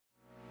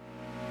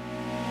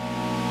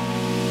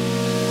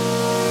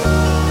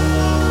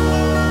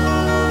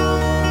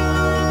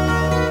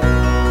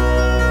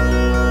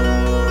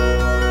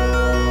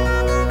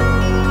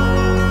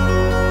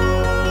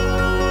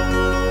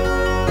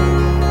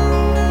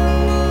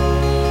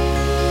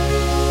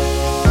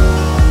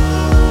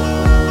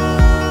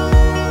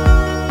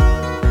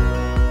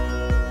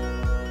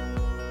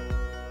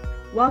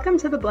Welcome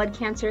to the Blood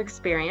Cancer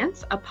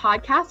Experience, a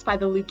podcast by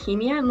the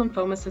Leukemia and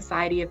Lymphoma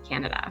Society of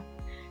Canada.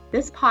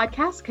 This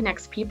podcast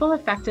connects people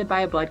affected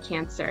by a blood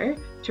cancer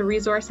to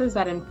resources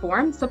that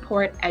inform,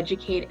 support,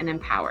 educate, and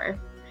empower.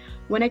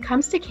 When it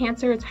comes to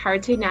cancer, it's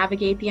hard to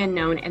navigate the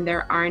unknown and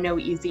there are no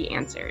easy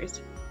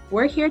answers.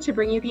 We're here to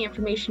bring you the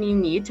information you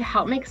need to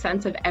help make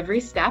sense of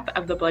every step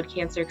of the blood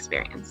cancer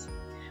experience.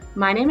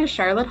 My name is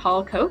Charlotte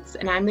Hall-Coates,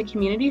 and I'm the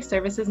Community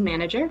Services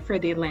Manager for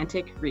the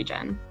Atlantic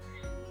region.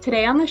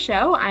 Today on the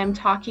show, I'm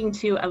talking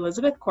to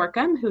Elizabeth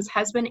Corkum, whose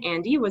husband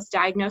Andy was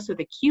diagnosed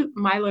with acute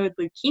myeloid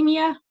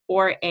leukemia,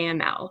 or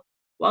AML.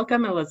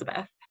 Welcome,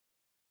 Elizabeth.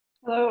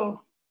 Hello.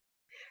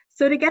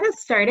 So to get us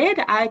started,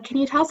 can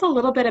you tell us a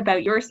little bit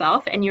about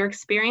yourself and your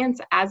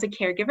experience as a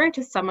caregiver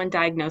to someone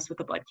diagnosed with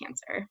a blood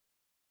cancer?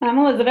 I'm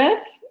Elizabeth.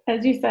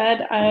 As you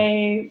said,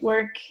 I've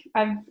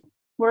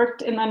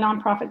worked in the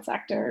nonprofit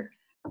sector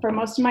for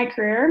most of my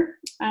career.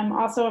 I'm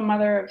also a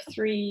mother of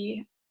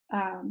three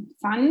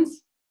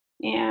sons.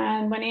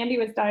 And when Andy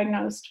was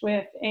diagnosed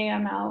with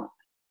AML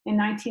in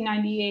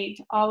 1998,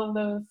 all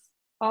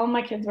of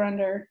my kids were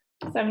under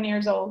 7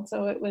 years old.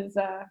 So it was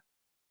a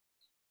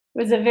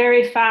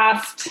very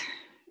fast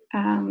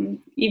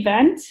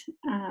event.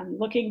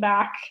 Looking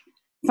back,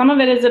 some of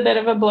it is a bit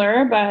of a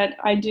blur, but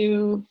I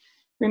do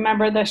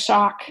remember the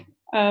shock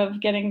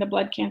of getting the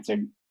blood cancer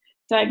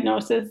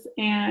diagnosis,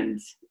 and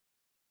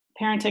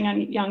parenting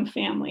a young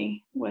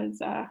family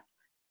was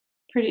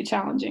pretty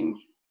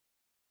challenging.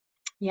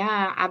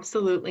 Yeah,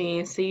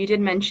 absolutely. So you did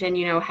mention,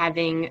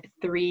 having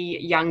three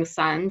young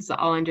sons,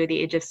 all under the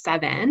age of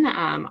 7.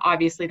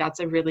 Obviously, that's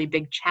a really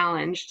big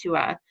challenge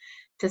to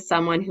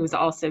someone who's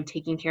also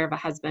taking care of a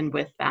husband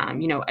with,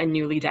 a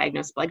newly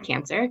diagnosed blood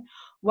cancer.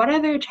 What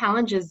other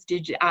challenges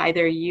did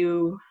either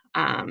you,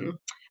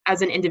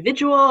 as an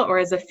individual or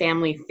as a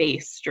family,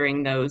 face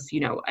during those,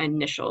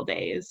 initial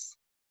days?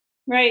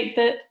 Right.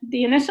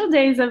 The initial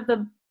days of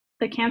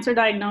the cancer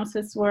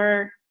diagnosis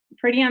were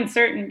pretty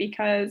uncertain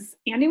because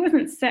Andy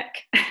wasn't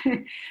sick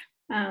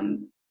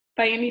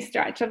by any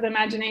stretch of the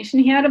imagination.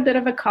 He had a bit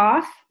of a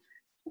cough,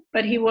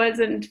 but he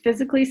wasn't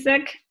physically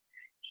sick.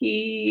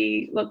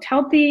 He looked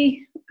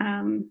healthy.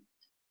 There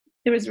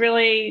was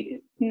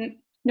really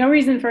no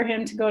reason for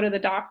him to go to the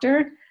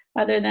doctor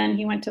other than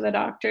he went to the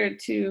doctor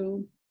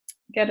to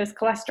get his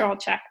cholesterol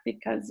checked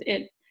because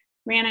it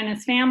ran in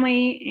his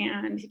family,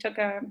 and he took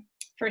a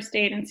first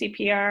aid and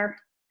CPR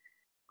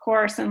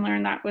course and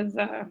learned that was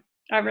a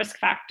risk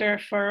factor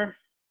for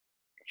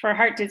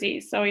heart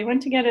disease. So he went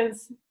to get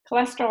his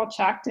cholesterol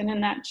checked, and in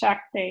that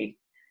check they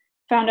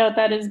found out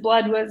that his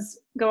blood was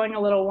going a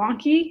little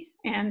wonky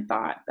and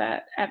thought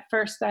that at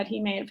first that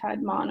he may have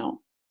had mono.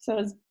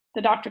 So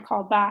the doctor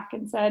called back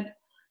and said,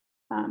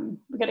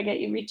 we got to get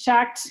you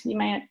rechecked. You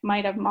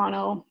might have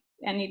mono,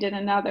 and he did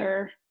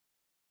another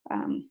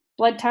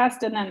blood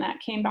test, and then that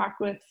came back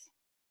with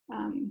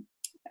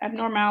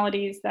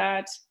abnormalities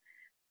that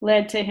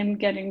led to him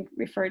getting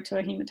referred to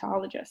a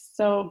hematologist.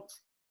 So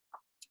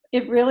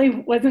it really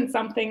wasn't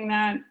something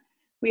that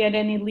we had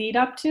any lead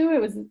up to. It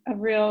was a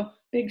real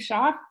big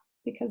shock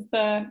because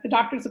the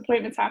doctor's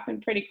appointments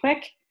happened pretty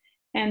quick.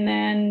 And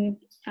then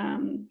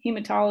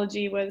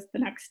hematology was the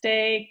next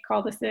day,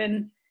 called us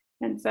in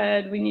and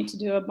said, we need to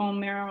do a bone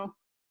marrow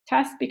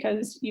test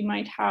because you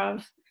might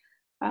have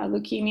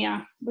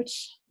leukemia,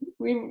 which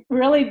we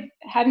really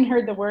hadn't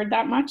heard the word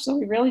that much. So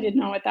we really didn't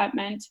know what that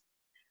meant.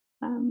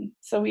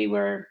 So we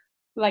were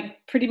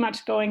pretty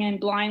much going in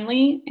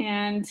blindly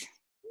and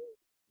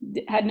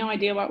had no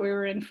idea what we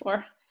were in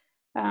for.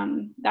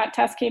 That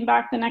test came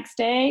back the next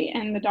day,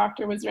 and the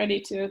doctor was ready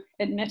to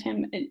admit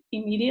him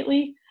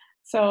immediately.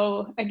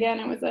 So again,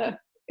 it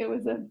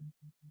was a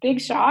big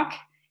shock,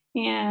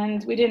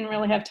 and we didn't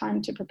really have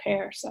time to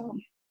prepare. So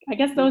I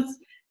guess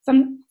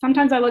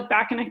sometimes I look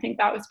back and I think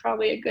that was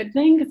probably a good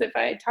thing, because if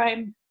I had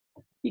time,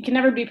 you can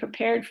never be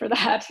prepared for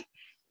that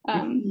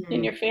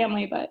in your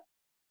family, but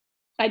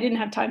I didn't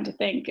have time to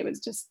think. It was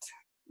just,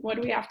 what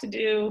do we have to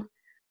do?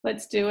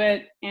 Let's do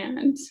it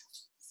and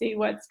see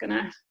what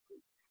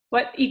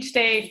each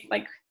day,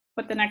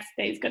 what the next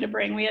day is going to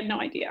bring. We had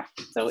no idea.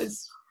 So it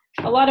was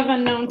a lot of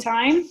unknown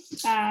time.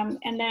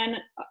 And then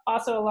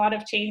also a lot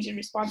of change in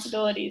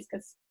responsibilities,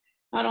 because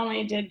not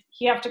only did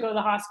he have to go to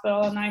the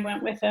hospital and I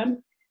went with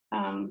him,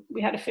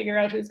 we had to figure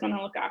out who's going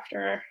to look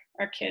after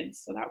our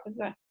kids. So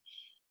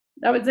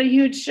that was a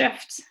huge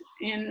shift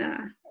in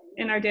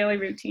our daily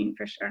routine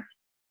for sure.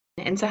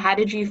 And so how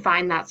did you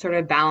find that sort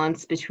of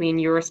balance between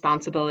your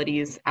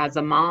responsibilities as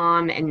a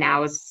mom and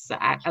now as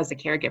a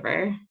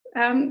caregiver?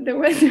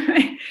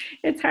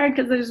 It's hard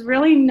because there's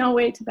really no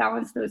way to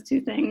balance those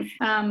two things.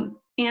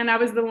 And I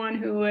was the one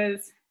who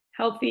was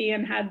healthy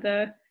and had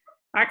the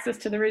access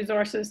to the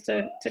resources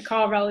to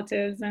call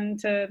relatives and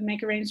to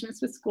make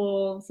arrangements with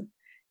schools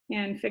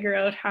and figure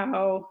out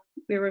how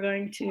we were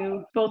going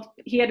to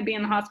he had to be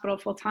in the hospital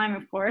full time,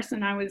 of course,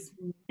 and I was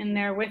in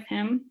there with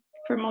him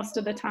for most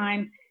of the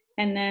time,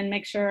 and then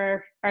make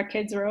sure our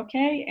kids were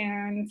okay.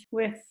 And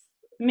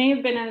may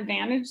have been an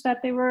advantage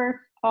that they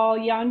were all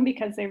young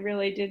because they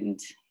really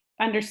didn't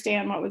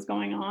understand what was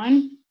going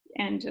on.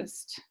 and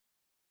just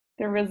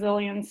their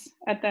resilience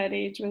at that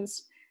age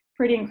was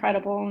pretty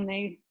incredible. And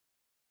they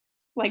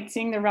liked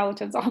seeing their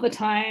relatives all the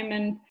time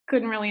and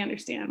couldn't really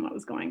understand what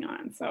was going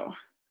on. So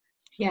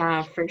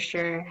Yeah, for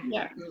sure.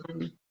 yeah.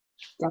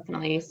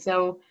 Definitely.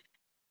 So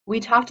we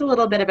talked a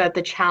little bit about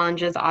the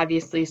challenges,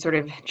 obviously, sort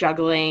of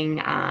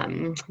juggling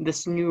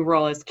this new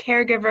role as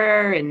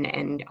caregiver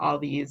and all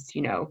these,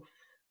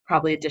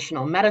 probably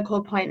additional medical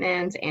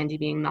appointments, Andy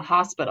being in the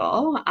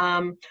hospital.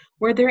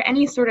 Were there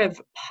any sort of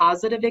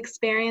positive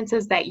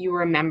experiences that you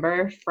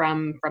remember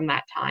from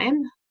that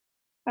time?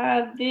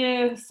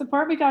 The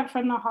support we got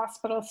from the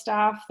hospital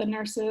staff, the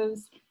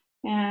nurses,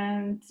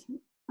 and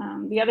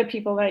the other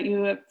people that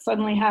you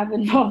suddenly have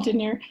involved in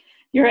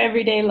your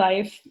everyday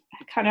life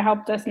kind of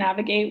helped us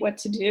navigate what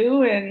to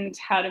do and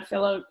how to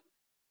fill out,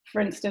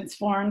 for instance,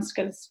 forms,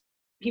 because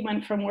he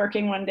went from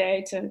working one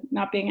day to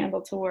not being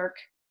able to work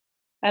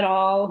at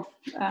all.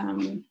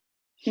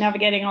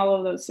 Navigating all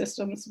of those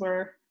systems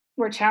were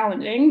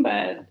challenging,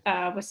 but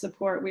with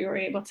support, we were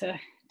able to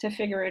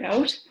figure it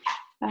out.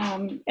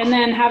 And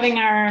then having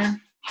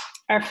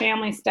our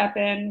family step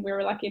in, we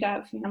were lucky to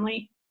have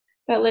family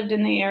that lived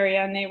in the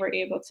area, and they were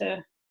able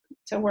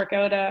to work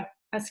out a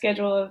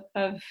schedule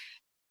of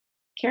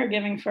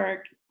caregiving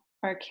for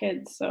our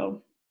kids.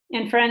 So,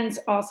 and friends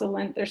also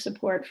lent their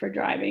support for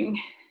driving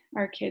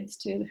our kids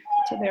to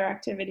their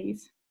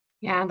activities.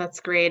 Yeah, that's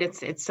great.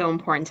 It's so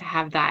important to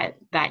have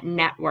that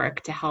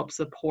network to help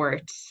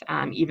support,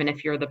 even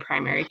if you're the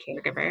primary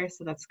caregiver.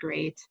 So that's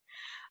great.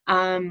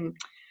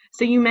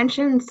 So you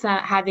mentioned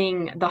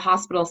having the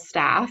hospital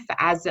staff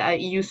as a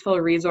useful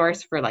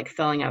resource for like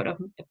filling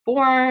out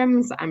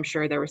forms. I'm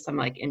sure there were some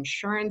like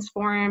insurance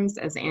forms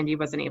as Andy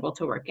wasn't able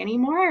to work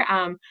anymore.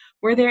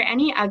 Were there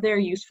any other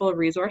useful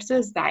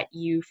resources that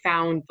you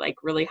found like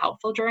really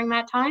helpful during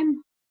that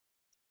time?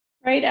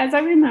 Right. As I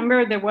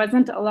remember, there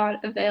wasn't a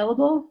lot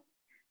available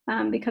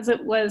because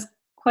it was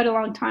quite a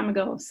long time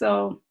ago.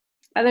 So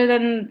other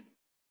than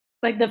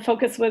like the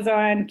focus was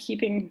on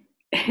keeping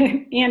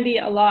Andy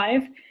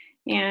alive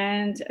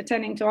and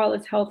attending to all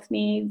his health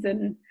needs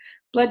and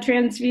blood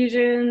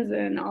transfusions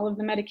and all of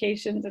the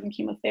medications and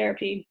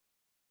chemotherapy,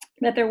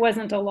 that there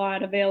wasn't a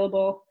lot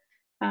available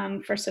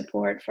for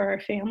support for our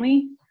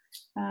family.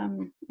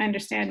 I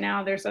understand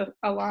now there's a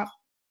lot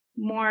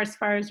more as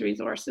far as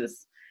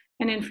resources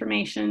and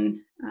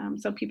information,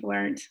 so people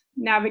aren't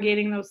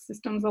navigating those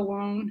systems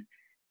alone,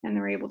 and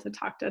they're able to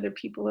talk to other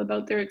people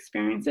about their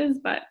experiences.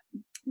 But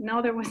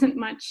no, there wasn't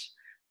much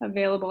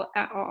available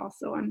at all.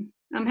 So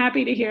I'm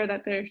happy to hear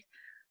that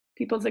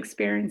people's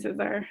experiences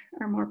are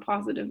more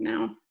positive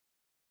now.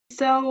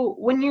 So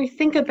when you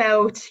think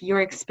about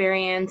your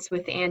experience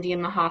with Andy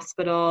in the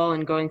hospital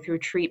and going through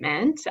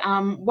treatment,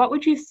 what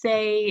would you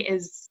say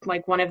is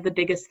like one of the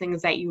biggest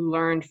things that you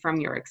learned from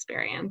your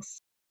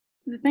experience?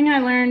 The thing I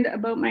learned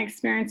about my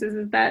experiences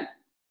is that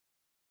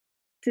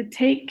to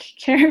take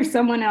care of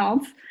someone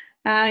else,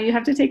 you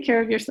have to take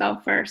care of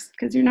yourself first,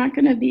 because you're not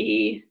going to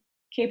be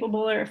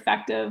capable or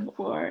effective,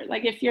 or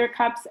like if your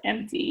cup's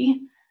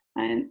empty,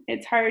 and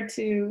it's hard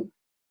to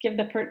give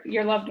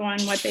your loved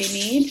one what they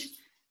need,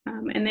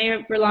 and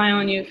they rely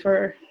on you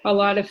for a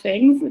lot of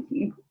things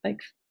like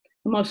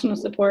emotional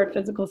support,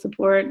 physical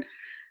support,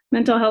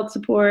 mental health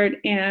support,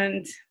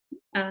 and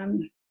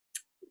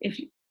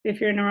if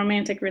you're in a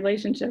romantic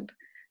relationship,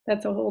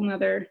 that's a whole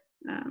nother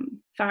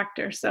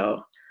factor.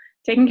 So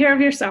taking care of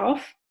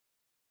yourself,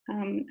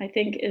 I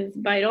think, is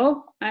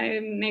vital. I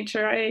made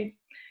sure I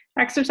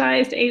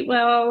exercised, ate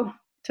well,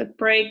 took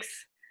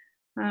breaks,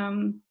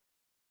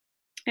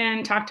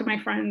 and talked to my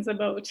friends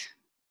about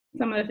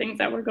some of the things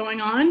that were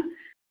going on.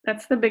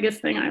 That's the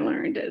biggest thing I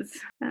learned is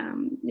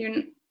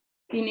you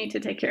need to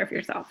take care of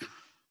yourself.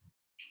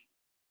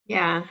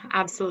 Yeah,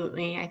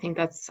 absolutely. I think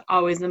that's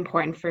always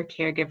important for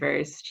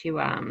caregivers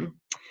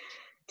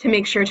to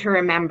make sure to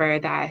remember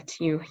that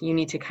you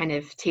need to kind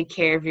of take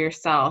care of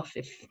yourself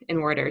in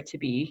order to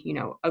be,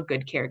 a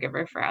good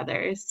caregiver for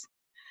others.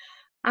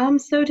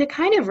 So to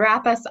kind of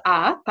wrap us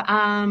up,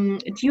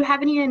 do you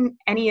have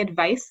any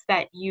advice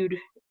that you'd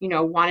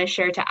want to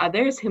share to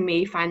others who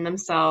may find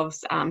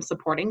themselves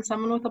supporting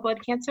someone with a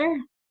blood cancer?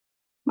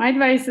 My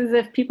advice is,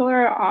 if people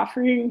are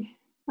offering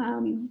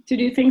to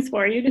do things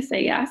for you, to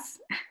say yes.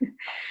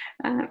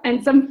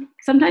 And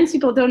sometimes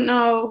people don't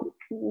know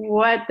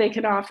what they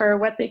can offer,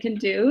 what they can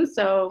do.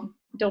 So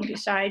don't be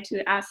shy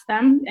to ask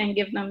them and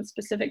give them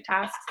specific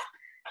tasks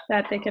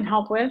that they can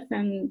help with,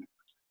 and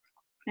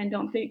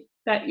don't think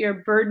that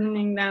you're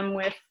burdening them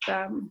with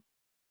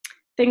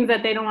things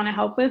that they don't want to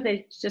help with.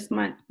 They just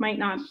might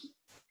not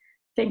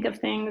think of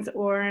things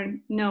or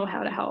know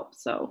how to help.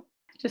 So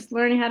just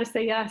learning how to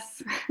say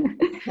yes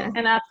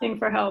and asking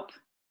for help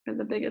are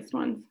the biggest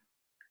ones.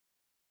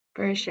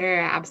 For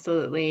sure,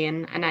 absolutely.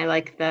 And I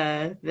like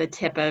the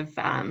tip of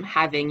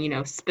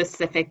having,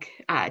 specific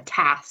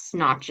tasks,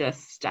 not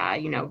just,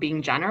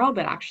 being general,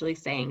 but actually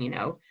saying,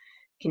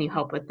 can you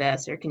help with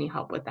this or can you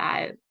help with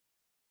that?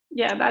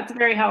 Yeah, that's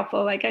very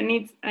helpful. Like, I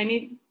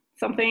need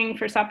something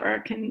for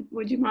supper.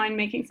 Would you mind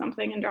making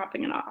something and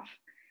dropping it off?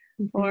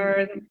 Mm-hmm.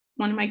 Or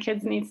one of my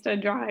kids needs to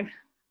drive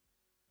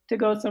to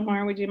go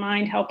somewhere. Would you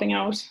mind helping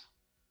out?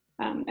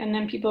 And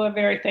then people are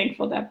very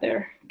thankful that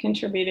they're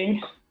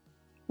contributing.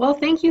 Well,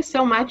 thank you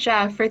so much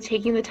for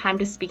taking the time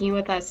to speaking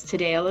with us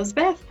today,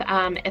 Elizabeth.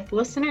 If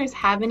listeners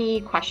have any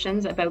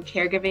questions about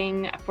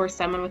caregiving for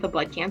someone with a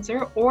blood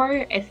cancer,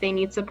 or if they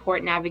need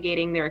support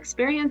navigating their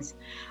experience,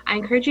 I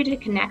encourage you to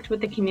connect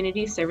with the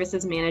Community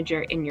Services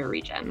Manager in your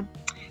region.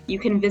 You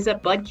can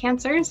visit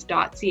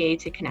bloodcancers.ca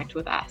to connect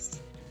with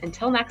us.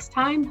 Until next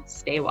time,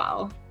 stay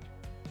well.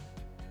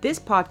 This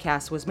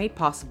podcast was made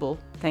possible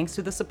thanks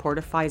to the support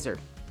of Pfizer.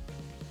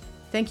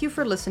 Thank you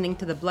for listening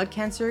to the Blood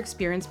Cancer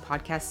Experience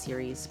podcast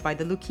series by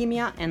the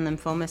Leukemia and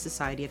Lymphoma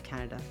Society of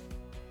Canada.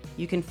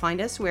 You can find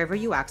us wherever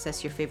you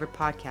access your favorite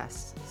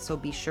podcasts, so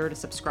be sure to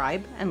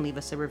subscribe and leave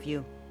us a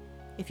review.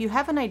 If you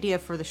have an idea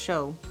for the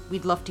show,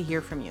 we'd love to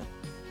hear from you.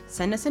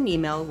 Send us an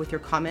email with your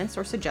comments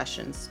or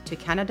suggestions to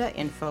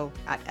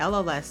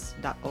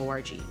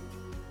canadainfo@lls.org.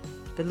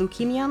 The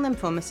Leukemia and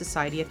Lymphoma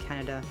Society of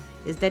Canada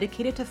is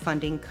dedicated to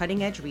funding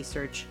cutting-edge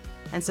research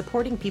and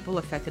supporting people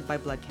affected by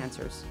blood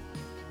cancers.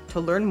 To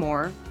learn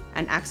more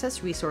and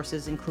access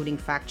resources including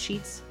fact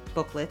sheets,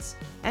 booklets,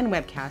 and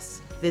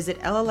webcasts, visit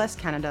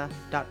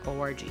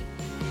llscanada.org.